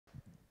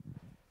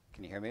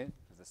Can you hear me?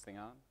 Is this thing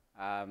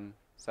on?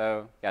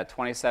 So yeah,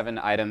 27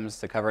 items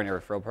to cover in your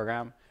referral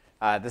program.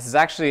 This is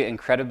actually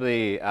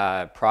incredibly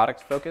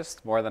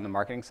product-focused, more than the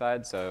marketing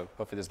side, so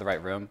hopefully this is the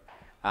right room.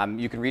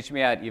 You can reach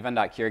me at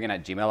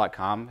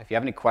evan.kirigin@gmail.com. If you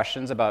have any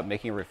questions about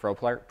making a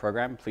referral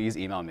program, please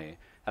email me.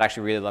 I'd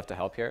actually really love to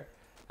help here.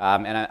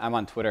 And I'm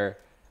on Twitter,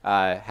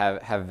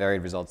 have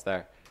varied results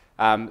there.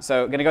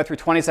 So I'm going to go through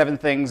 27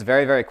 things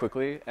very, very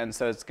quickly. And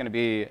so it's going to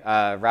be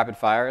rapid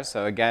fire.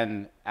 So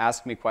again,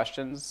 ask me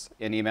questions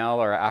in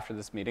email or after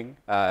this meeting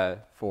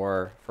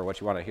for what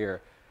you want to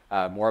hear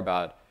more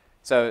about.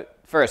 So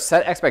first,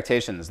 set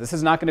expectations. This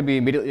is not going to be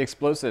immediately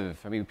explosive.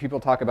 I mean, people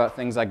talk about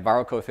things like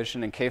viral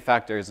coefficient and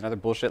K-factors and other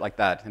bullshit like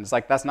that. And it's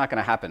like, that's not going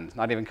to happen,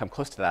 not even come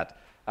close to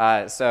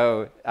that.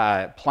 So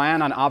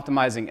plan on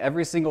optimizing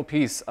every single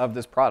piece of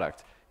this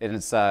product. And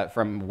it's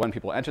from when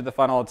people enter the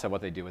funnel to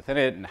what they do within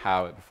it and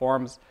how it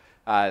performs.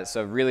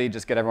 So really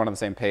just get everyone on the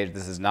same page.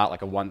 This is not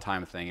like a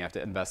one-time thing. You have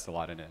to invest a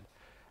lot in it.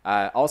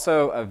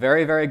 Also, a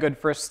very, very good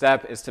first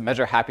step is to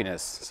measure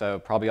happiness. So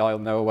probably all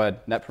know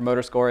what Net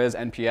Promoter Score is,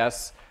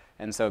 NPS.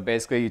 And so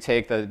basically you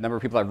take the number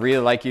of people that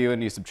really like you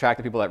and you subtract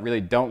the people that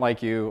really don't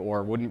like you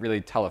or wouldn't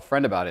really tell a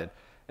friend about it.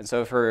 And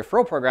so for a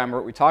referral program,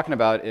 what we're talking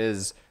about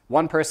is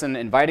one person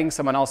inviting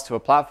someone else to a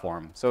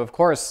platform. So of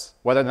course,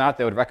 whether or not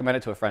they would recommend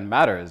it to a friend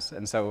matters.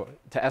 And so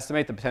to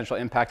estimate the potential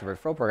impact of a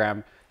referral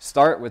program,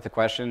 start with the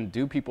question,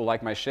 do people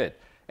like my shit?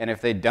 And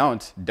if they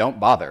don't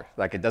bother.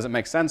 Like, it doesn't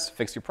make sense,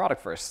 fix your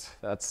product first.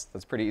 That's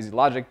pretty easy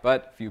logic,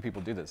 but few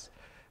people do this.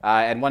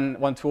 And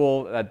one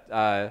tool that,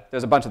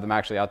 there's a bunch of them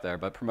actually out there,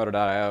 but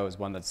Promoter.io is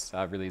one that's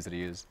really easy to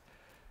use.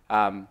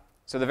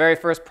 So the very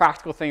first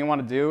practical thing you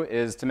want to do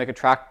is to make a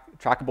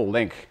trackable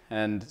link.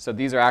 And so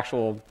these are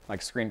actual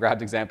like screen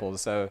grabbed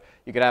examples. So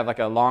you could have like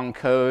a long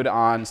code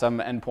on some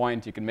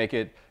endpoint. You can make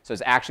it so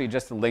it's actually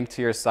just a link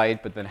to your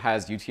site, but then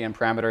has UTM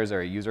parameters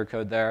or a user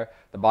code there.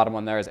 The bottom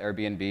one there is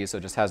Airbnb, so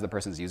it just has the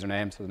person's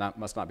username. So it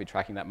must not be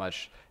tracking that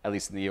much, at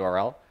least in the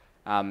URL.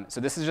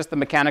 So this is just the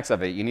mechanics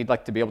of it. You need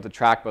like to be able to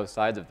track both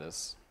sides of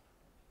this.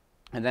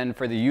 And then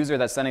for the user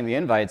that's sending the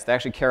invites, they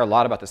actually care a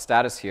lot about the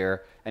status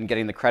here and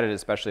getting the credit,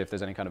 especially if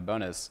there's any kind of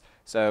bonus.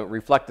 So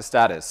reflect the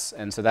status.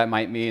 And so that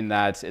might mean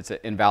that it's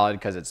invalid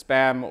because it's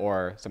spam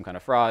or some kind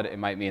of fraud. It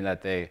might mean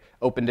that they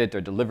opened it or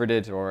delivered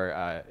it or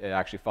it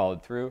actually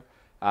followed through.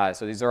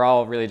 So these are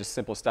all really just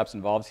simple steps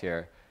involved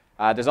here.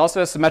 There's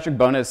also a symmetric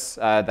bonus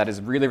that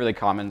is really, really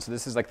common. So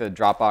this is like the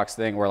Dropbox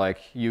thing where like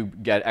you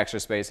get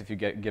extra space if you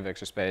give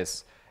extra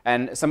space.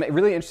 And some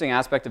really interesting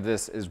aspect of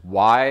this is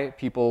why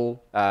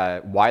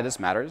this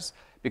matters.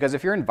 Because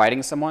if you're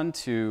inviting someone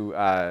to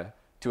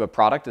a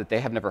product that they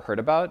have never heard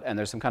about and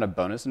there's some kind of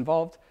bonus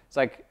involved, it's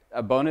like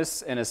a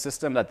bonus in a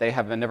system that they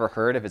have never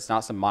heard. If it's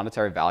not some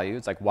monetary value,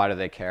 it's like, why do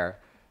they care?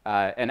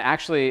 And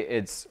actually,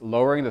 it's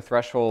lowering the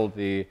threshold,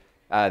 the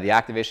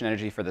activation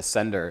energy for the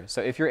sender.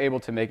 So if you're able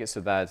to make it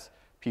so that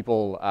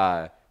people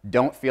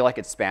don't feel like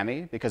it's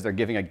spammy because they're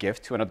giving a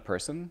gift to another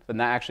person, then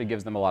that actually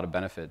gives them a lot of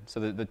benefit.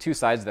 So the two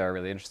sides there are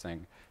really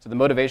interesting. So the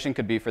motivation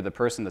could be for the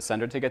person, the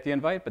sender, to get the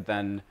invite, but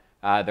then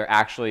they're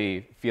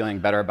actually feeling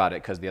better about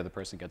it because the other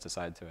person gets a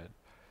side to it.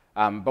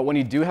 But when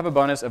you do have a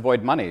bonus,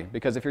 avoid money.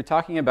 Because if you're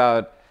talking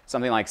about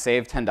something like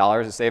save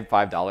 $10 or save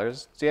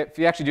 $5, so if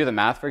you actually do the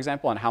math, for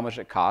example, on how much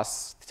it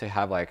costs to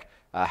have like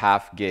a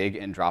half gig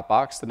in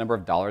Dropbox, the number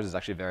of dollars is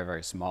actually very,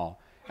 very small.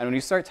 And when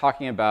you start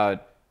talking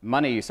about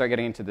money, you start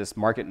getting into this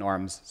market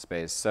norms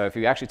space. So if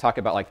you actually talk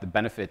about like the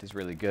benefit is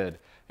really good.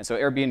 And so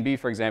Airbnb,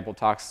 for example,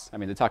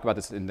 they talk about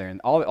this in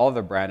all of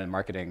their brand and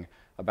marketing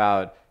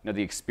about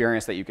the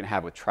experience that you can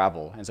have with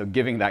travel. And so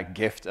giving that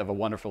gift of a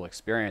wonderful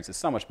experience is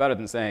so much better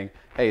than saying,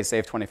 hey,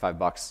 save 25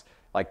 bucks.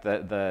 Like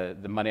the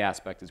money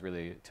aspect is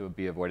really to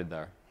be avoided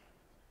there.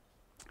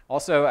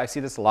 Also, I see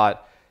this a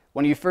lot.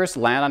 When you first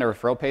land on a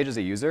referral page as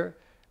a user,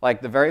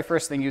 like the very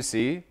first thing you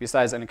see,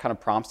 besides any kind of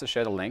prompts to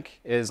share the link,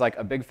 is like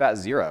a big fat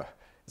 0.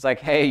 It's like,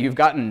 hey, you've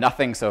gotten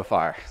nothing so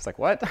far. It's like,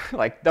 what?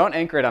 Like, don't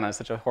anchor it on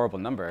such a horrible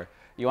number.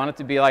 You want it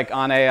to be like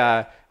on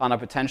a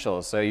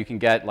potential, so you can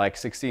get like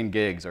 16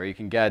 gigs, or you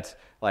can get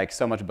like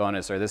so much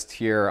bonus, or this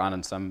tier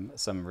on some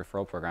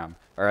referral program,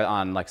 or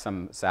on like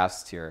some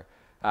SaaS tier.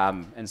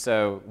 And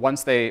so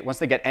once they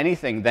get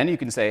anything, then you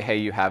can say, hey,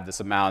 you have this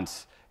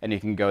amount, and you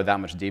can go that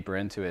much deeper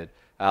into it.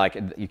 Like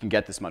you can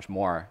get this much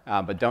more,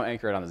 but don't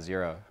anchor it on the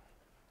 0.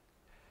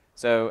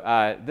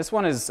 So this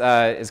one is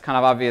kind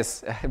of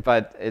obvious,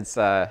 but it's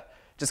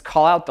just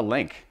call out the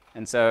link.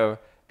 And so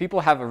people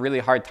have a really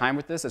hard time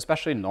with this,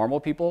 especially normal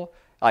people.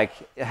 Like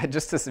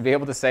just to be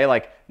able to say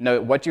like,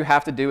 no, what you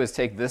have to do is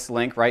take this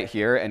link right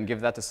here and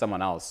give that to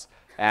someone else.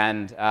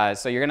 And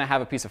so you're going to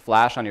have a piece of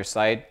Flash on your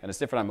site, and it's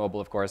different on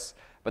mobile, of course.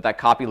 But that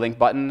copy link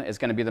button is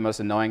going to be the most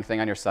annoying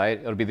thing on your site.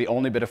 It'll be the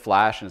only bit of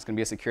Flash, and it's going to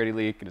be a security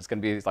leak, and it's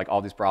going to be like all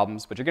these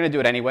problems. But you're going to do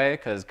it anyway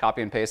because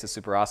copy and paste is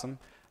super awesome.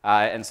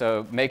 And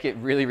so make it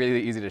really,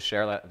 really easy to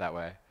share that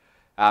way.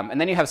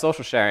 And then you have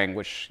social sharing,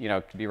 which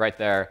could be right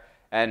there.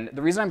 And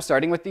the reason I'm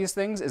starting with these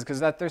things is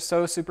because that they're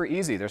so super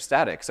easy. They're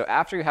static. So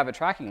after you have a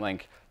tracking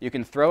link, you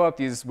can throw up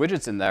these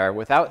widgets in there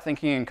without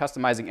thinking and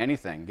customizing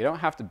anything. You don't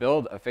have to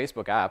build a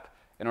Facebook app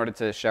in order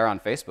to share on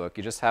Facebook.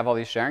 You just have all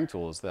these sharing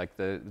tools, like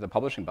the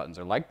publishing buttons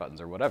or like buttons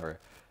or whatever.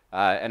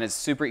 And it's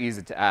super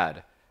easy to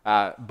add.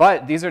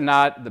 But these are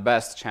not the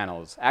best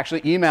channels.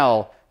 Actually,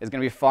 email is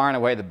going to be far and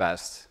away the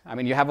best. I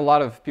mean, you have a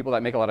lot of people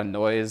that make a lot of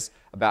noise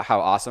about how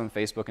awesome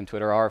Facebook and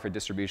Twitter are for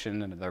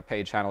distribution, and their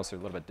paid channels are a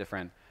little bit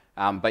different.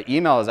 But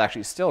email is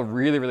actually still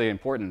really, really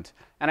important.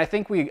 And I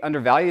think we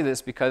undervalue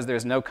this because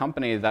there's no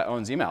company that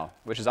owns email,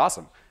 which is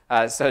awesome.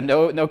 So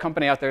no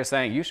company out there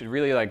saying you should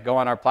really go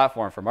on our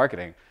platform for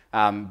marketing.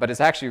 But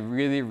it's actually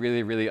really,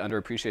 really, really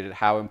underappreciated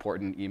how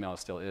important email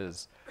still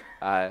is.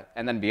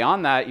 And then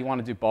beyond that, you want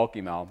to do bulk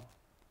email.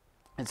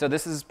 And so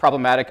this is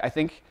problematic. I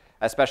think,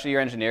 especially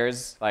your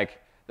engineers, they're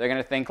going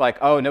to think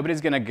oh,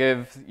 nobody's going to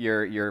give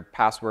your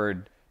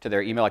password to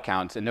their email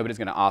account, and nobody's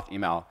going to auth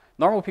email.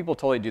 Normal people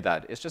totally do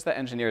that. It's just that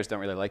engineers don't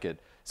really like it.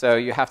 So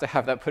you have to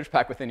have that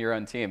pushback within your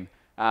own team.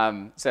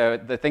 So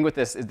the thing with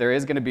this is there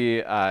is going to be,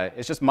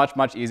 it's just much,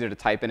 much easier to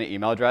type in an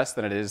email address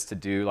than it is to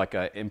do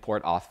an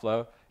import auth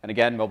flow. And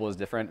again, mobile is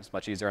different. It's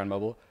much easier on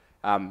mobile.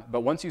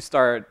 But once you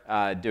start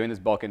doing this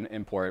bulk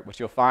import, which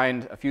you'll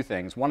find a few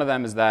things. One of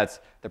them is that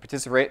the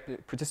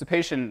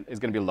participation is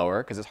going to be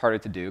lower because it's harder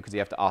to do because you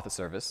have to auth a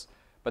service.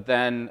 But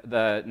then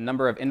the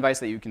number of invites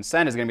that you can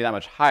send is going to be that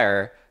much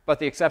higher, but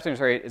the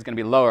acceptance rate is going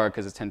to be lower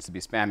because it tends to be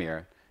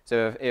spammier.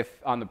 So if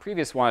on the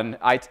previous one,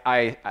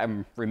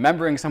 I'm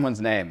remembering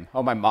someone's name,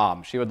 oh, my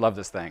mom, she would love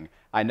this thing.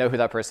 I know who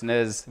that person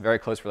is, very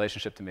close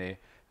relationship to me.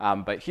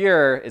 But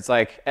here, it's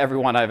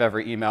everyone I've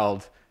ever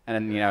emailed,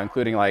 and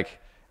including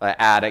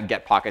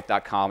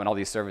ad@getpocket.com and all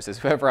these services,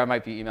 whoever I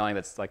might be emailing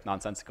that's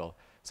nonsensical.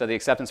 So the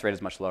acceptance rate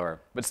is much lower.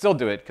 But still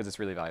do it because it's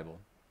really valuable.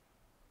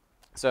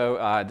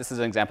 So this is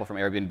an example from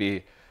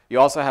Airbnb. You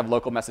also have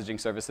local messaging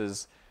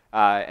services.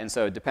 And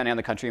so depending on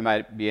the country you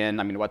might be in,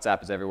 I mean,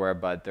 WhatsApp is everywhere,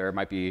 but there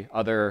might be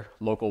other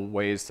local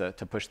ways to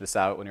push this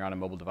out when you're on a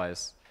mobile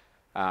device.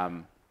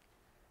 And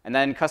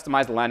then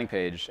customize the landing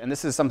page. And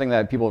this is something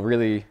that people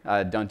really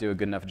don't do a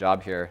good enough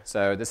job here.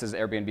 So this is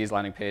Airbnb's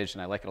landing page,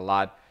 and I like it a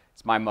lot.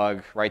 It's my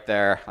mug right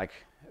there,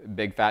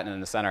 big fat in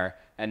the center.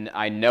 And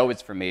I know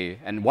it's for me.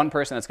 And one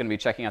person that's going to be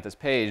checking out this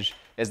page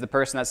is the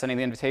person that's sending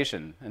the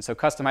invitation. And so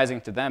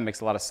customizing to them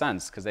makes a lot of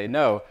sense because they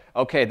know,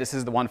 OK, this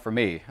is the one for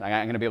me.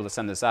 I'm going to be able to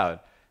send this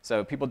out.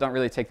 So people don't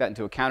really take that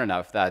into account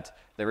enough, that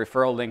the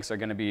referral links are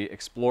going to be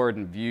explored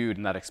and viewed,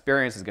 and that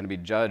experience is going to be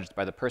judged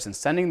by the person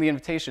sending the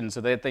invitation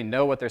so that they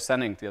know what they're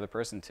sending the other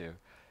person to.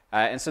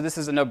 And so this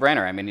is a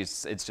no-brainer. I mean,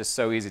 it's just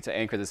so easy to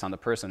anchor this on the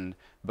person,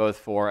 both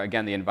for,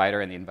 again, the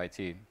inviter and the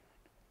invitee.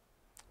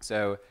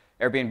 So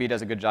Airbnb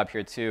does a good job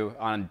here, too,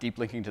 on deep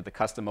linking to the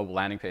custom mobile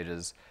landing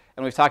pages.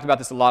 And we've talked about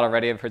this a lot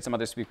already. I've heard some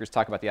other speakers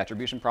talk about the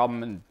attribution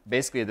problem, and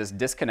basically this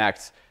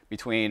disconnect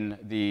between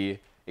the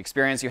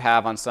experience you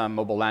have on some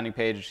mobile landing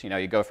page.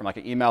 You go from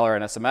an email or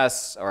an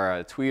SMS or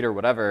a tweet or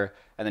whatever,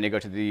 and then you go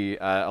to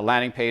a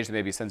landing page that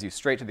maybe sends you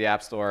straight to the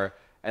App Store,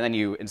 and then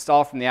you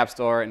install from the App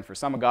Store, and for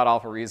some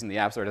god-awful reason, the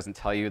App Store doesn't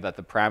tell you that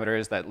the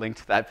parameters that link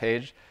to that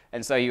page.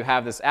 And so you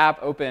have this app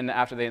open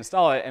after they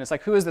install it, and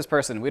it's who is this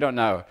person? We don't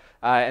know.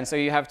 And so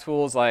you have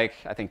tools I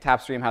think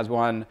TapStream has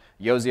one,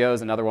 Yozio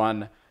is another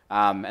one,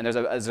 and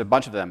there's a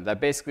bunch of them that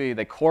basically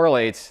they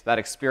correlate that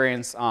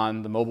experience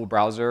on the mobile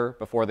browser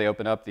before they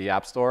open up the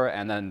App Store,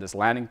 and then this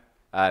landing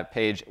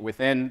page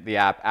within the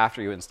app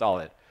after you install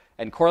it.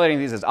 And correlating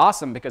these is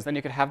awesome because then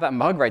you could have that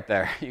mug right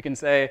there. You can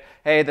say,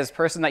 hey, this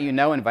person that you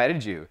know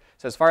invited you.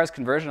 So as far as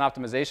conversion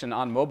optimization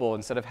on mobile,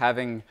 instead of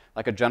having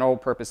a general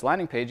purpose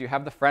landing page, you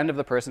have the friend of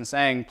the person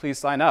saying, please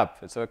sign up.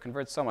 And so it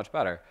converts so much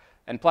better.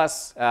 And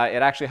plus,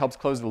 it actually helps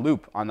close the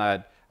loop on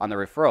the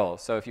referral.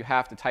 So if you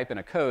have to type in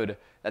a code,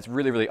 that's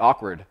really, really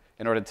awkward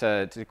in order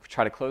to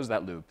try to close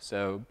that loop.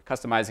 So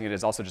customizing it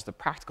is also just a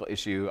practical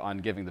issue on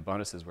giving the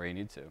bonuses where you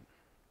need to.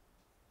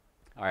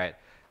 All right.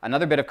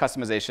 Another bit of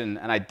customization,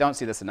 and I don't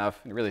see this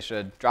enough, and really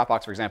should.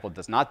 Dropbox, for example,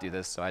 does not do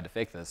this, so I had to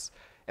fake this.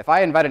 If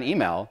I invite an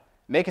email,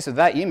 make it so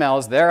that email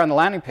is there on the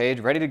landing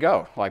page ready to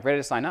go, ready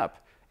to sign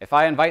up. If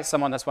I invite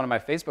someone that's one of my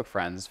Facebook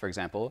friends, for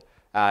example,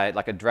 a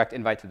direct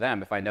invite to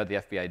them if I know the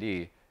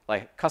FBID,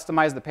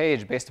 customize the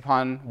page based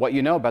upon what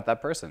you know about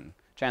that person.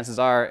 Chances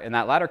are, in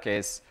that latter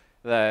case,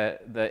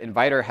 the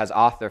inviter has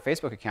authed their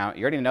Facebook account.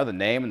 You already know the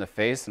name and the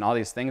face and all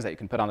these things that you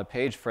can put on the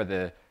page for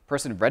the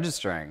person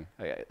registering,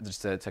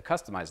 just to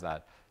customize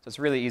that. So it's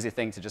a really easy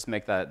thing to just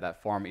make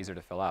that form easier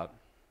to fill out.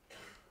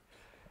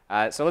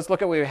 So let's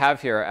look at what we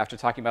have here after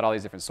talking about all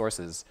these different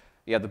sources.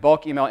 You have the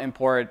bulk email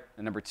import,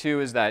 and number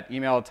 2 is that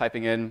email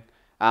typing in.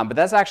 But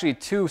that's actually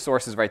 2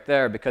 sources right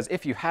there, because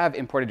if you have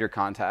imported your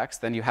contacts,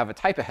 then you have a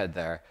type ahead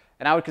there.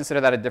 And I would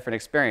consider that a different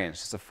experience,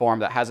 just a form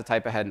that has a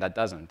type ahead and that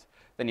doesn't.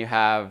 Then you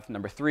have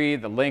number 3,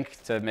 the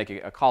link to make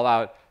a call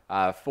out.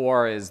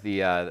 4 is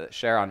the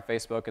share on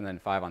Facebook, and then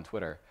 5 on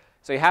Twitter.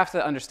 So you have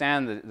to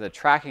understand the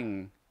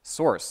tracking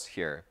source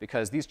here,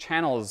 because these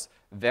channels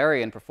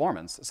vary in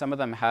performance. Some of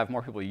them have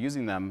more people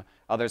using them,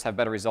 others have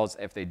better results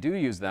if they do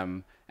use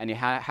them, and you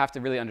have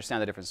to really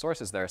understand the different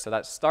sources there. So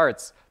that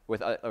starts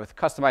with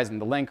customizing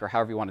the link, or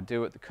however you want to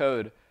do it, the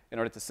code, in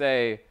order to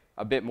say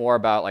a bit more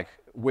about like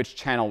which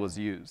channel was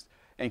used.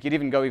 And you could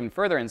even go even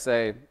further and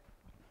say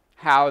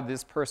how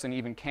this person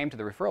even came to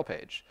the referral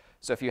page.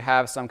 So if you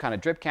have some kind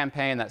of drip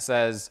campaign that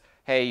says,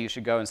 hey, you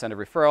should go and send a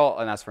referral,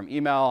 and that's from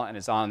email, and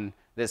it's on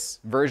this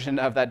version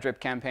of that drip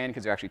campaign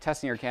because you're actually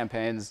testing your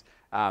campaigns,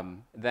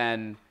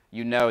 then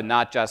you know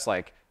not just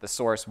like the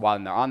source while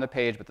they're on the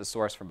page, but the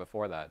source from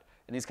before that.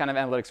 And these kind of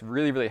analytics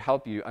really, really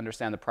help you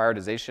understand the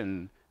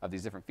prioritization of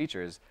these different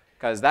features,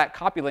 because that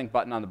copy link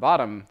button on the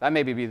bottom, that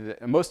may be the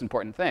most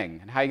important thing.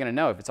 And how are you going to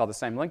know if it's all the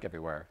same link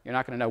everywhere? You're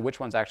not going to know which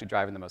one's actually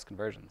driving the most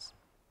conversions.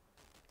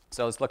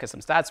 So let's look at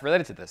some stats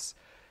related to this.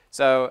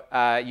 So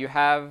you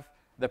have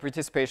the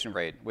participation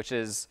rate, which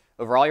is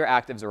over all your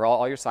actives or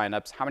all your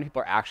signups, how many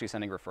people are actually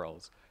sending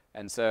referrals.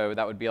 And so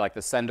that would be like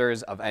the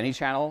senders of any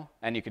channel,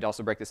 and you could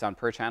also break this down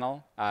per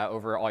channel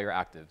over all your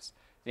actives.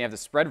 Then you have the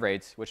spread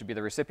rate, which would be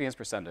the recipients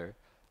per sender.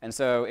 And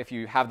so if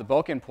you have the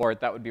bulk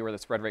import, that would be where the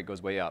spread rate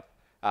goes way up.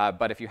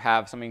 But if you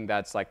have something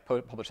that's like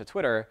published to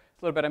Twitter,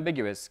 it's a little bit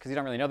ambiguous because you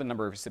don't really know the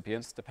number of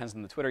recipients. Depends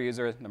on the Twitter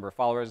user, number of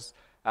followers.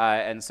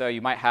 And so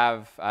you might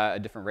have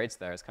different rates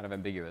there. It's kind of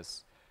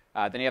ambiguous.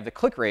 Then you have the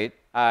click rate,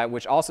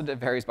 which also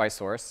varies by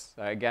source.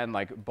 Again,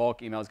 like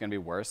bulk email is going to be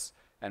worse,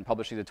 and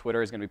publishing to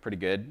Twitter is going to be pretty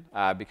good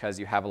because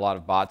you have a lot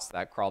of bots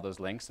that crawl those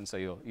links, and so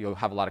you'll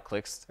have a lot of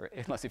clicks,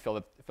 unless you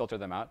filter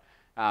them out.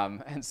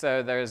 And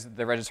so there's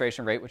the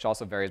registration rate, which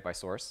also varies by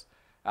source.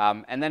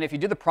 And then if you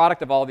do the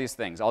product of all these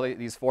things, all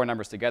these four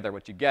numbers together,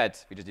 what you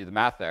get, if you just do the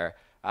math there,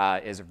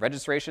 is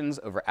registrations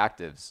over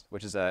actives,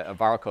 which is a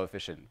viral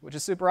coefficient, which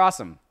is super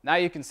awesome. Now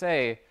you can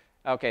say,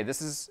 okay,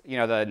 this is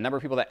the number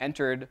of people that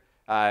entered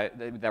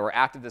that were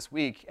active this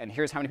week, and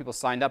here's how many people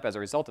signed up as a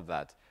result of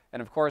that.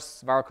 And of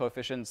course, viral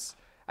coefficients,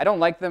 I don't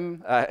like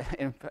them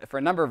for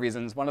a number of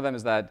reasons. One of them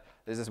is that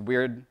there's this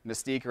weird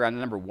mystique around the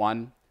number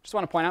 1. Just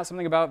want to point out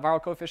something about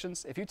viral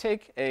coefficients. If you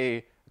take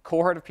a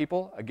cohort of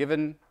people, a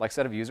given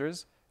set of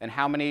users, and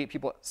how many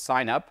people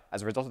sign up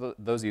as a result of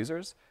those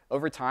users,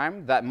 over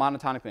time, that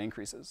monotonically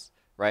increases,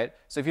 right?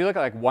 So if you look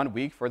at like 1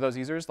 week for those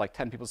users, like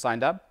 10 people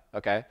signed up,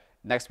 okay,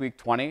 next week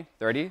 20,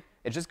 30,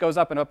 it just goes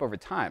up and up over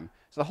time.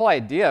 So the whole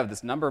idea of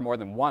this number more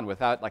than 1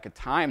 without like a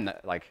time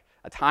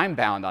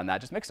bound on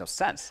that just makes no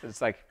sense.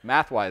 It's like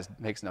math-wise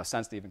makes no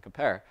sense to even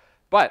compare.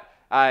 But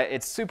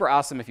it's super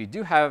awesome if you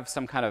do have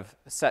some kind of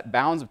set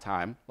bounds of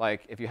time,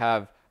 like if you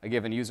have a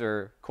given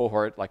user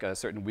cohort, like a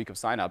certain week of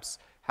signups,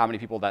 how many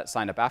people that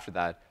signed up after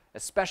that,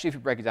 especially if you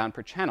break it down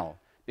per channel.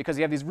 Because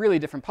you have these really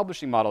different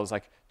publishing models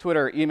like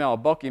Twitter, email,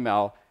 bulk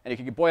email, and you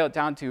can boil it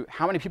down to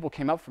how many people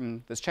came up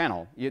from this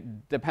channel,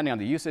 depending on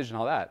the usage and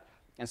all that.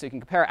 And so you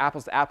can compare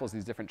apples to apples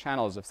these different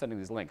channels of sending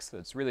these links. So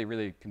it's really,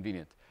 really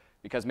convenient,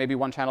 because maybe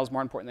one channel is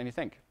more important than you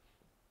think.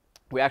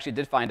 We actually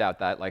did find out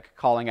that like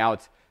calling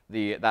out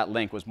that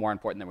link was more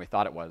important than we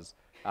thought it was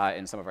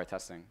in some of our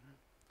testing.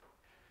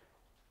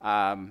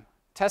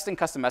 Testing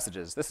custom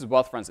messages. This is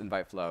Wealthfront's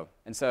invite flow.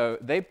 And so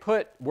they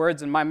put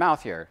words in my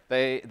mouth here.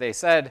 They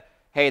said,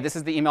 hey, this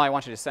is the email I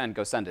want you to send.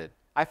 Go send it.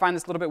 I find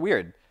this a little bit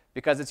weird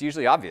because it's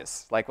usually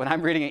obvious. Like when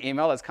I'm reading an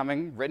email that's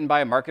written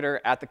by a marketer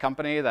at the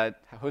company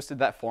that hosted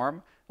that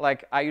form,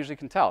 like I usually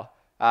can tell.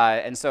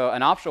 And so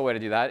an optional way to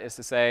do that is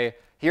to say,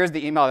 here's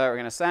the email that we're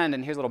going to send,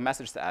 and here's a little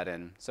message to add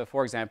in. So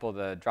for example,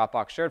 the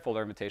Dropbox shared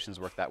folder invitations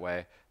work that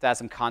way to add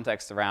some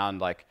context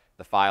around like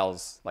the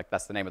files, like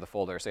that's the name of the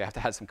folder. So you have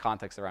to add some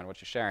context around what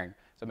you're sharing.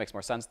 So it makes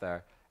more sense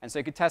there. And so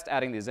you could test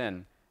adding these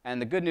in. And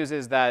the good news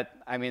is that,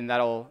 I mean,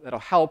 that'll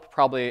help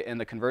probably in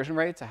the conversion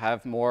rate to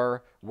have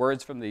more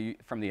words from the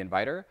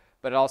inviter,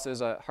 but it also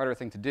is a harder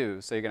thing to do,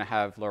 so you're going to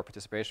have lower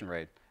participation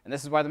rate. And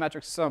this is why the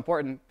metrics are so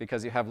important,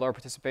 because you have lower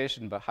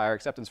participation but higher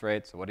acceptance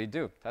rate. So what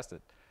do? Test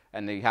it.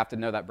 And you have to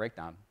know that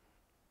breakdown.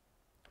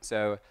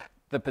 So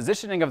the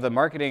positioning of the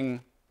marketing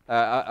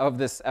of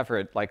this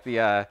effort, like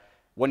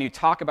when you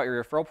talk about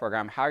your referral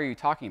program, how are you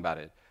talking about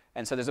it?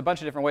 And so there's a bunch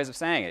of different ways of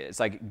saying it.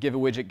 It's like give a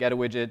widget, get a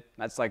widget.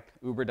 That's like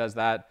Uber does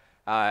that.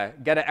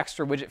 Get an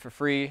extra widget for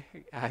free.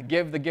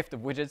 Give the gift of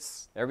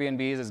widgets.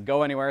 Airbnb's is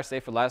go anywhere, stay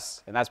for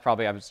less. And that's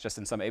probably, I was just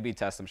in some A/B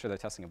test. I'm sure they're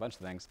testing a bunch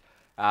of things.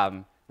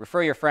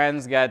 Refer your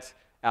friends, get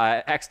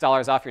X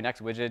dollars off your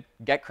next widget,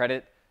 get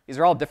credit. These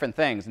are all different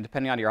things. And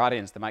depending on your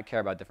audience, they might care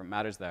about different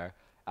matters there.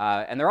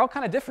 And they're all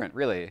kind of different,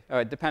 really,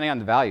 depending on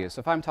the value. So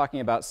if I'm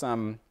talking about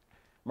some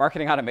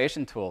marketing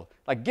automation tool,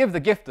 like give the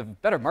gift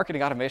of better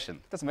marketing automation.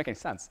 It doesn't make any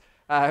sense.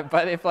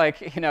 But if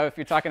if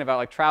you're talking about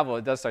like travel,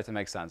 it does start to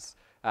make sense.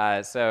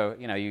 So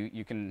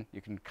you can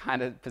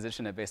kind of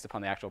position it based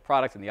upon the actual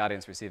product and the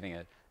audience receiving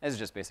it. This is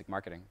just basic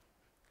marketing.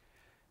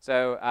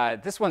 So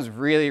this one's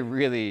really,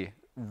 really,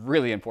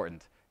 really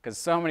important because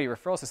so many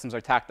referral systems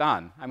are tacked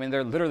on. I mean,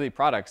 they're literally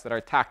products that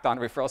are tacked on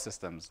referral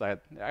systems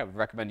that I would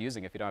recommend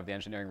using if you don't have the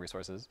engineering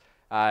resources.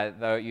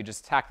 Though you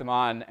just tack them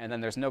on, and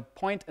then there's no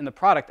point in the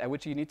product at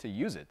which you need to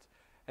use it.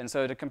 And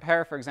so to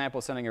compare, for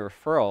example, sending a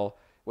referral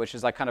which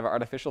is like kind of an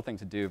artificial thing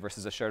to do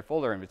versus a shared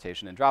folder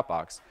invitation in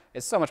Dropbox.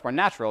 It's so much more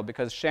natural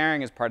because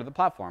sharing is part of the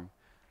platform.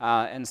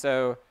 And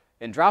so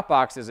in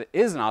Dropbox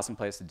is an awesome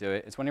place to do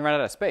it. It's when you run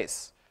out of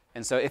space.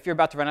 And so if you're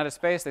about to run out of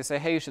space, they say,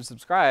 hey, you should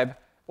subscribe,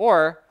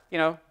 or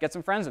get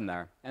some friends in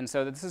there. And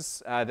so this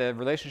is the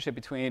relationship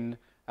between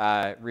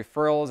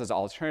referrals as an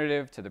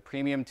alternative to the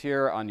premium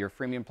tier on your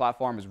freemium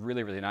platform is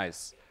really, really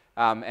nice.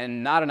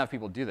 And not enough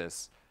people do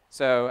this.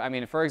 So, I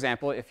mean, for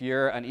example, if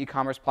you're an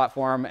e-commerce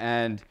platform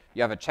and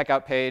you have a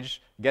checkout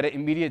page, get an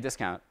immediate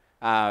discount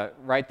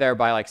right there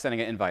by like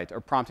sending an invite or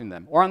prompting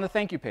them, or on the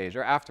thank you page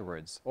or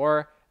afterwards.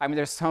 Or, I mean,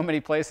 there's so many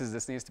places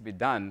this needs to be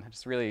done. I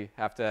just really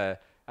have to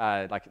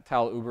like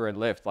tell Uber and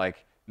Lyft,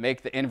 like,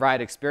 make the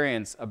in-ride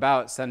experience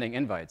about sending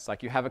invites.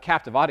 Like, you have a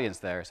captive audience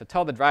there, so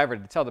tell the driver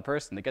to tell the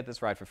person to get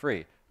this ride for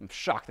free. I'm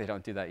shocked they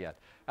don't do that yet.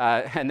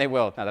 And they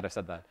will, now that I've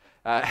said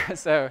that.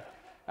 So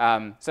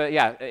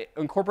yeah,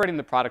 incorporating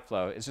the product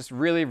flow is just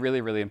really,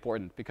 really, really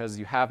important because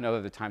you have no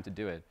other time to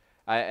do it.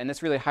 And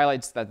this really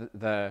highlights that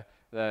the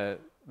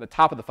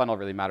top of the funnel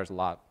really matters a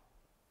lot.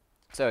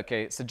 So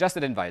okay,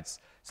 suggested invites.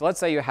 So let's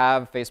say you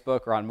have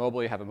Facebook, or on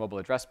mobile you have a mobile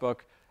address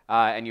book,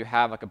 and you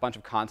have like a bunch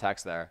of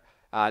contacts there.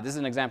 This is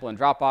an example in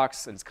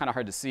Dropbox, and it's kind of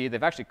hard to see.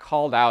 They've actually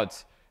called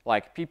out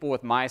like people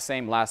with my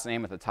same last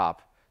name at the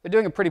top. They're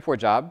doing a pretty poor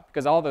job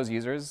because all those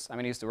users, I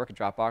mean, I used to work at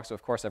Dropbox, so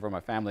of course everyone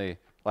in my family,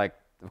 like,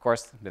 of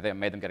course, they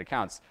made them get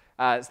accounts.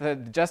 So they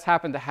just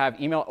happen to have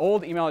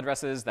old email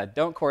addresses that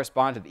don't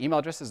correspond to the email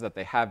addresses that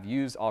they have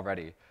used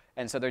already.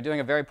 And so they're doing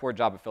a very poor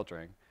job of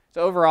filtering.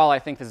 So overall, I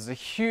think this is a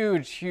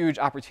huge, huge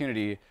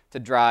opportunity to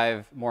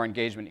drive more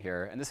engagement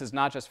here. And this is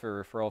not just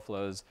for referral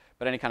flows,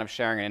 but any kind of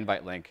sharing an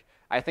invite link.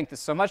 I think this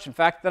so much, in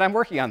fact, that I'm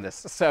working on this.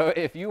 So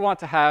if you want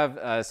to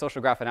have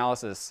social graph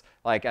analysis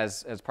like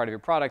as part of your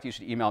product, you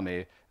should email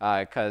me,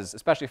 because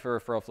especially for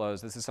referral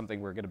flows, this is something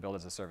we're going to build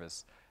as a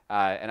service.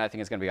 And I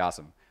think it's going to be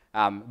awesome.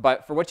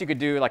 But for what you could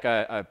do, like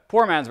a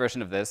poor man's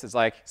version of this is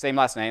like same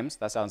last names.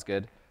 That sounds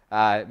good.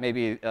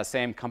 Maybe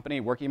same company,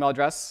 work email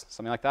address,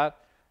 something like that.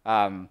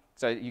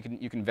 So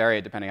you can vary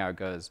it depending how it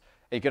goes.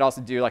 You could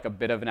also do like a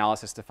bit of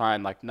analysis to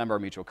find like number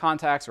of mutual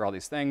contacts or all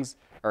these things,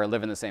 or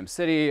live in the same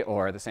city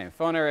or the same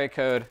phone area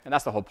code. And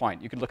that's the whole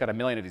point. You could look at a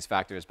million of these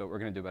factors, but we're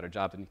going to do a better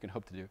job than you can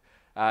hope to do.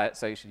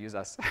 So you should use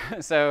us.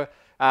 So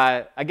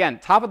again,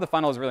 top of the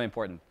funnel is really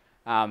important.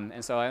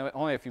 And so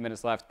only a few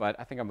minutes left, but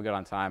I think I'm good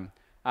on time.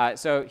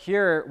 So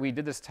here we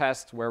did this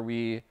test where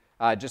we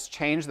just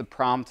changed the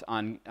prompt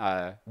on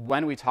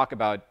when we talk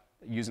about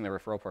using the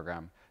referral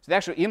program. So the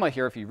actual email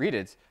here, if you read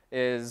it,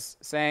 is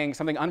saying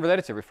something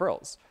unrelated to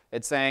referrals.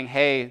 It's saying,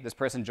 hey, this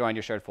person joined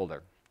your shared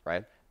folder,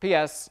 right?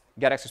 P.S.,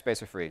 get extra space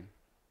for free.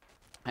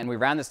 And we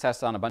ran this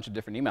test on a bunch of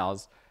different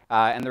emails,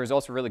 and the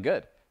results were really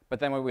good. But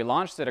then when we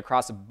launched it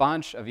across a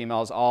bunch of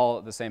emails,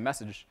 all the same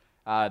message,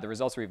 the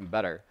results were even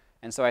better.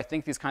 And so I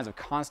think these kinds of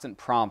constant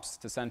prompts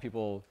to send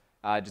people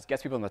just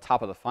gets people in the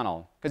top of the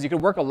funnel. Because you can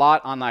work a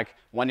lot on like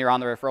when you're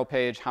on the referral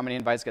page, how many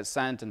invites get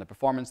sent, and the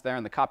performance there,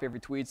 and the copy of your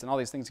tweets, and all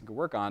these things you can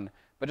work on.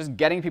 But just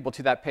getting people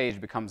to that page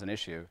becomes an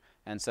issue.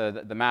 And so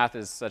the math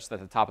is such that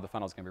the top of the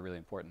funnel is going to be really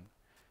important.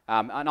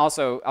 And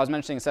also, I was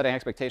mentioning setting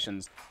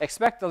expectations.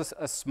 Expect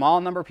a small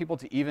number of people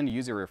to even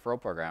use your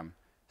referral program.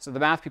 So the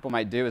math people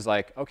might do is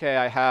like, OK,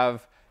 I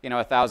have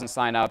 1,000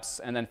 signups,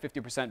 and then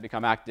 50%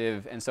 become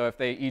active. And so if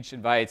they each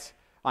invite,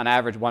 on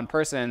average, one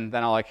person,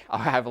 then I'll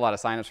have a lot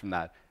of signups from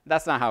that.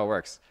 That's not how it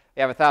works.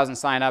 You have 1,000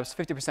 signups,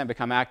 50%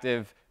 become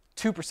active,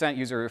 2%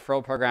 use your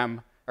referral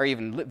program, or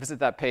even visit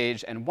that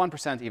page, and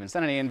 1% even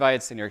send any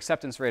invites, and your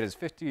acceptance rate is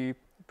 50%.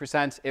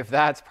 If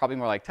that's probably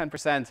more like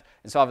 10%. And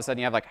so all of a sudden,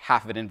 you have like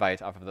half of an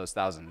invite off of those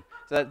 1,000.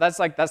 So that's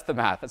the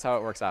math. That's how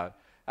it works out.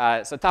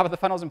 So top of the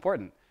funnel is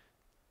important.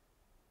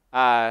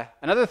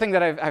 Another thing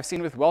that I've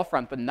seen with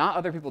Wealthfront, but not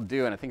other people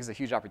do, and I think is a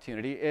huge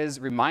opportunity, is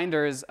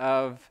reminders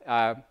of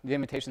the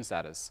invitation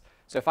status.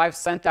 So if I've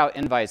sent out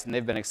invites and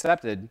they've been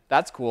accepted,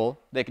 that's cool.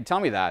 They can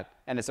tell me that,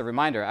 and it's a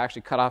reminder. I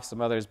actually cut off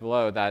some others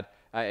below that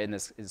in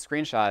this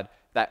screenshot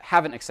that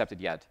haven't accepted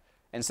yet.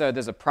 And so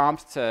there's a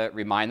prompt to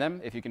remind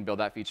them if you can build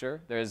that feature.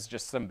 There's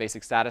just some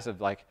basic status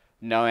of like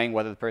knowing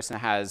whether the person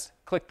has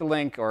clicked the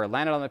link or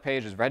landed on the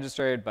page, is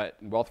registered, but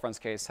in Wealthfront's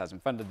case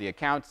hasn't funded the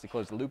account to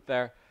close the loop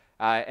there.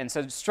 And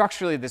so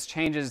structurally, this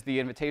changes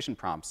the invitation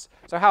prompts.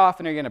 So how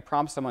often are you going to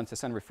prompt someone to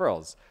send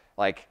referrals?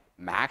 Like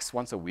max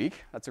once a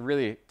week? That's a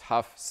really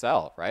tough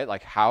sell, right?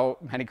 Like how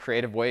many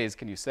creative ways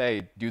can you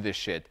say, do this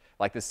shit,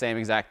 like the same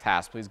exact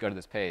task, please go to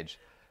this page?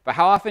 But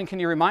how often can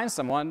you remind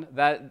someone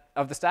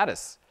of the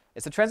status?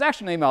 It's a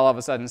transactional email all of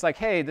a sudden. It's like,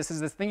 hey, this is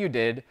this thing you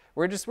did.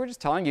 We're just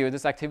telling you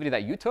this activity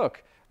that you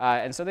took.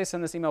 And so they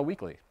send this email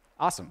weekly.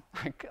 Awesome.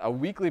 Like a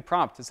weekly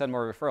prompt to send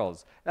more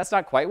referrals. That's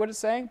not quite what it's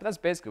saying, but that's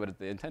basically what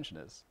the intention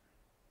is.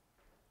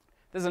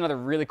 This is another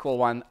really cool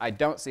one. I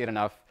don't see it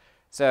enough.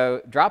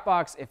 So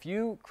Dropbox, if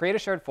you create a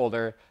shared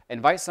folder,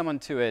 invite someone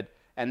to it,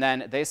 and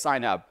then they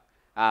sign up,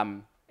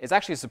 it's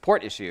actually a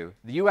support issue.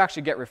 You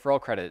actually get referral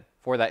credit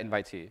for that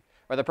invitee,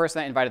 or the person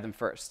that invited them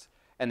first.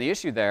 And the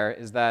issue there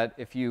is that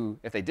if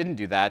they didn't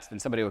do that, then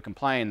somebody would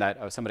complain that,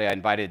 oh, somebody I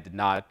invited did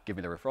not give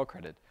me the referral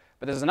credit.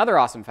 But there's another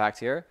awesome fact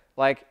here.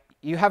 Like,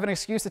 you have an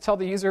excuse to tell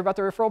the user about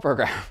the referral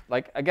program.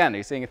 Like, again, are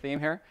you seeing a theme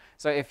here?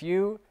 So if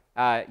you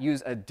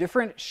use a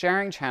different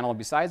sharing channel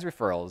besides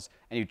referrals,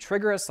 and you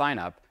trigger a sign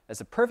up,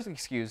 that's a perfect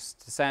excuse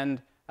to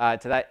send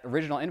to that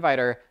original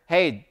inviter,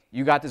 hey,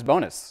 you got this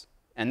bonus.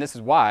 And this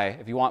is why,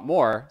 if you want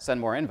more,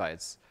 send more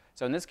invites.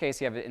 So in this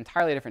case, you have an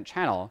entirely different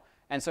channel.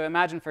 And so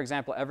imagine, for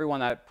example, everyone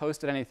that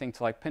posted anything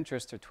to like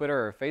Pinterest or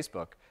Twitter or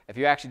Facebook, if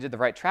you actually did the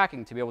right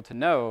tracking to be able to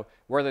know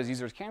where those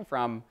users came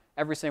from,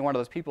 every single one of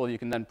those people you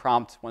can then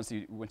prompt once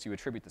you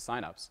attribute the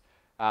signups,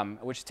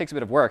 which takes a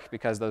bit of work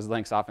because those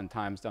links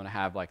oftentimes don't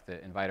have like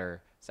the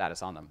inviter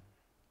status on them.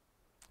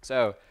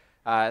 So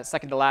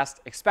second to last,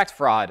 expect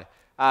fraud.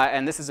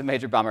 And this is a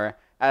major bummer.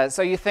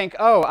 So you think,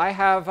 oh, I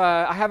have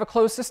a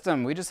closed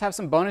system. We just have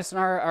some bonus in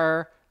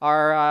our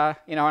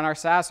in our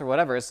SaaS or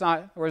whatever. It's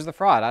not. Where's the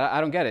fraud?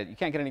 I don't get it. You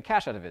can't get any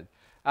cash out of it.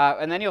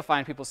 And then you'll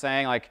find people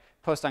saying, like,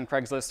 post on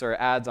Craigslist or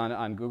ads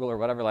on Google or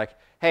whatever, like,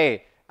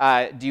 hey,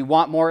 do you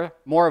want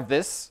more of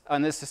this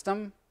on this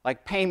system?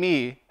 Like, pay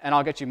me, and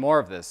I'll get you more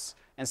of this.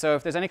 And so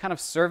if there's any kind of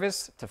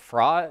service to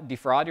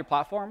defraud your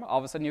platform, all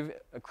of a sudden you've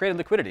created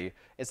liquidity.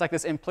 It's like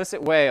this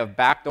implicit way of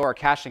backdoor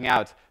cashing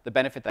out the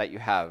benefit that you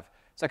have.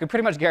 So I can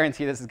pretty much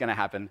guarantee this is going to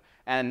happen.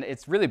 And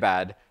it's really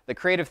bad. The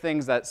creative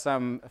things that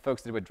some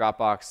folks did with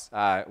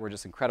Dropbox were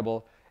just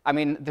incredible. I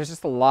mean, there's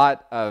just a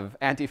lot of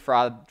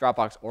anti-fraud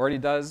Dropbox already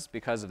does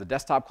because of the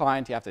desktop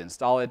client. You have to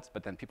install it,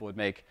 but then people would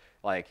make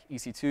like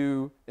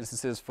EC2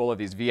 instances full of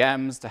these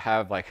VMs to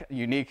have like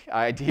unique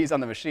IDs on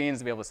the machines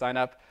to be able to sign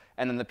up.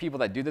 And then the people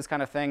that do this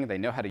kind of thing, they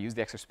know how to use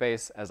the extra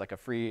space as like a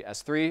free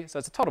S3. So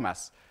it's a total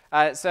mess.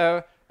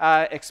 So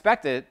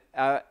expect it,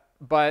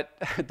 but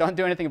don't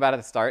do anything about it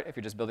at the start if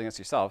you're just building this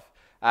yourself.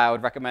 I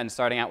would recommend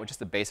starting out with just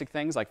the basic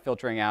things, like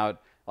filtering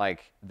out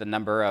like the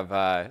number of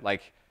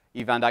like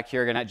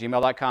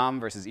ivan.kirigin@gmail.com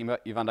versus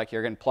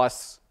ivan.kirigin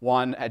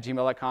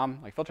 +1@gmail.com.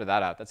 Like, filter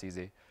that out. That's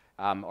easy.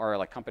 Or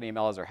like company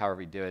emails or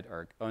however you do it,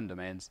 or own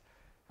domains.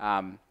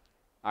 All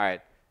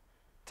right.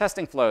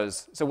 Testing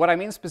flows. So what I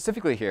mean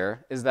specifically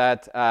here is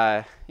that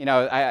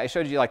I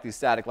showed you like these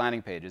static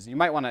landing pages. You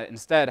might want to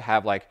instead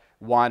have like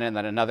one and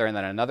then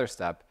another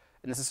step.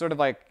 And this is sort of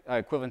like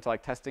equivalent to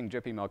like testing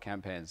drip email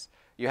campaigns.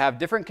 You have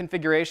different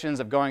configurations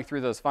of going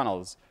through those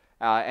funnels.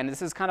 And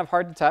this is kind of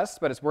hard to test,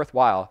 but it's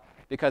worthwhile.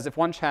 Because if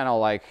one channel,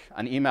 like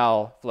an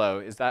email flow,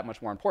 is that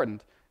much more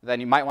important, then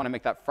you might want to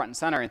make that front and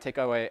center and take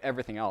away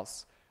everything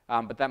else.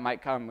 But that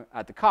might come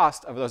at the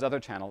cost of those other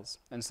channels.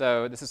 And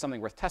so this is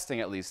something worth testing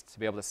at least to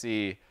be able to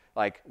see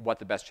like what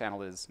the best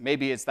channel is.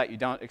 Maybe it's that you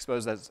don't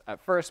expose those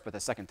at first, but the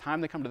second time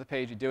they come to the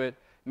page, you do it.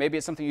 Maybe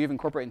it's something you even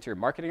incorporate into your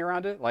marketing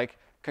around it. Like,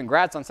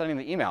 congrats on sending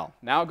the email.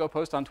 Now go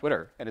post on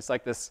Twitter. And it's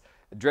like this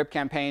drip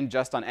campaign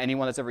just on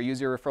anyone that's ever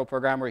used your referral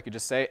program, where you could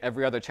just say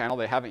every other channel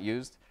they haven't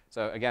used.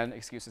 So again,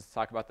 excuses to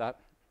talk about that.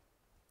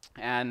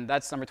 And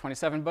that's number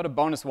 27, but a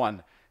bonus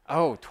one.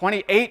 Oh,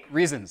 28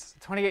 reasons,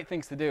 28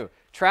 things to do.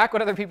 Track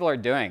what other people are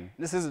doing.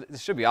 This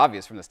should be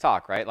obvious from this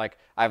talk, right? Like,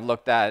 I've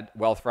looked at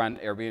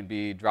Wealthfront,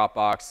 Airbnb,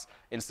 Dropbox,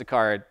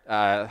 Instacart,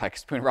 like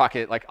Spoon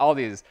Rocket, like all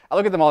these. I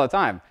look at them all the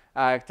time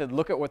to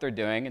look at what they're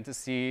doing and to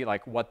see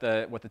like what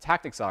the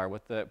tactics are,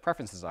 what the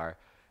preferences are.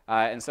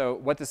 And so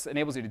what this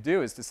enables you to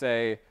do is to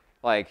say,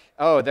 like,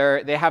 oh,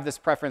 they have this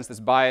preference,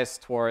 this bias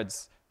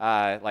towards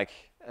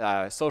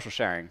social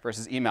sharing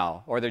versus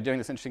email, or they're doing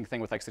this interesting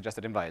thing with like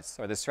suggested invites,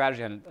 or this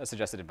strategy on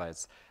suggested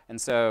invites. And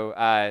so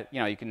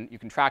you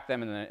can track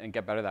them and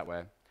get better that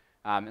way.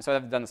 And so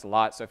I've done this a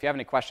lot. So if you have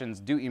any questions,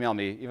 do email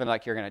me, even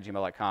like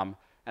kirigin@gmail.com.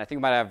 And I think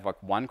we might have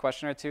like one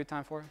question or two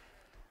time for.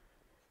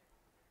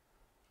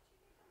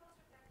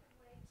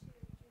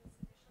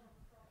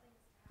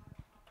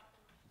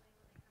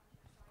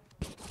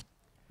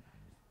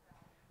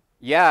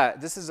 Yeah,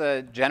 this is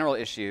a general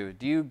issue.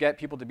 Do you get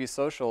people to be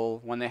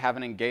social when they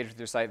haven't engaged with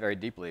your site very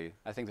deeply?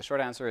 I think the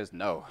short answer is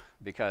no,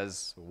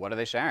 because what are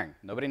they sharing?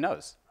 Nobody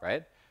knows,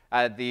 right?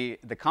 The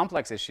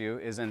complex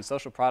issue is in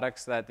social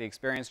products that the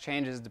experience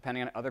changes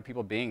depending on other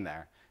people being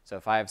there. So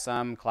if I have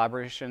some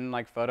collaboration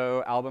like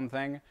photo album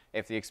thing,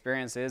 if the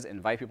experience is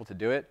invite people to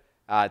do it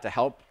to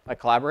help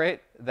collaborate,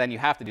 then you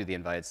have to do the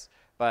invites.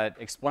 But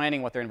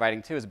explaining what they're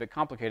inviting to is a bit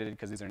complicated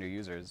because these are new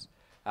users.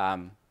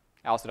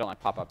 I also don't like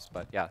pop-ups,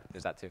 but yeah,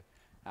 there's that too.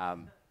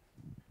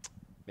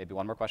 Maybe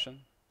one more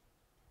question?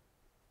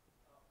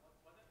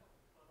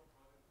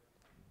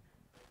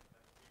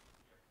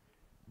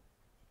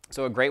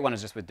 So a great one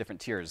is just with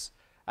different tiers.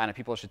 And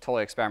people should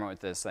totally experiment with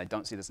this. I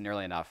don't see this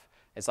nearly enough.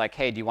 It's like,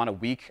 hey, do you want a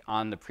week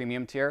on the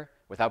premium tier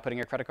without putting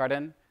your credit card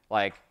in?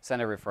 Like,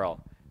 send a referral.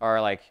 Or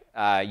like,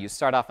 you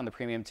start off on the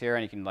premium tier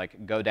and you can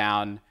like go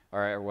down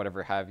or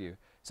whatever have you.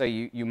 So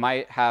you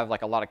might have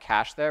like a lot of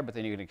cash there, but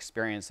then you can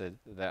experience it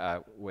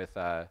with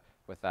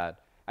that.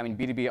 I mean,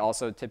 B2B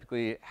also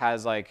typically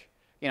has like,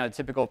 a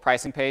typical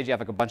pricing page. You have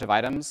like a bunch of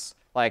items.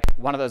 Like,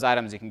 one of those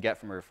items you can get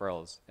from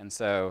referrals. And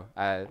so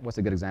what's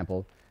a good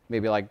example?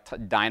 Maybe like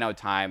dyno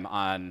time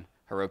on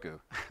Heroku,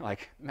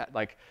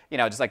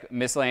 just like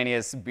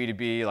miscellaneous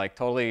B2B, like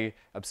totally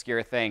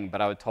obscure thing, but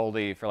I would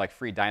totally, for like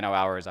free dyno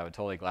hours, I would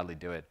totally gladly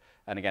do it.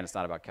 And again, it's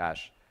not about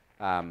cash.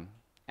 While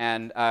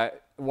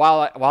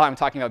I'm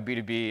talking about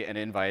B2B and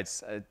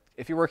invites,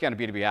 if you're working on a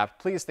B2B app,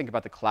 please think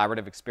about the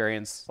collaborative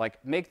experience.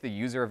 Like, make the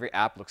user of your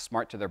app look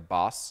smart to their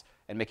boss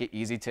and make it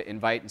easy to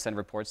invite and send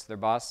reports to their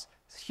boss.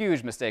 It's a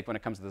huge mistake when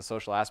it comes to the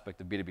social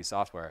aspect of B2B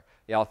software.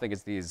 You all think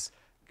it's these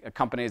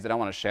companies that don't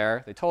want to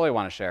share. They totally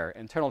want to share,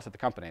 internal to the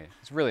company.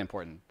 It's really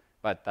important,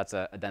 but that's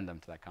an addendum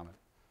to that comment.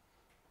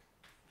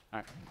 All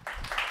right.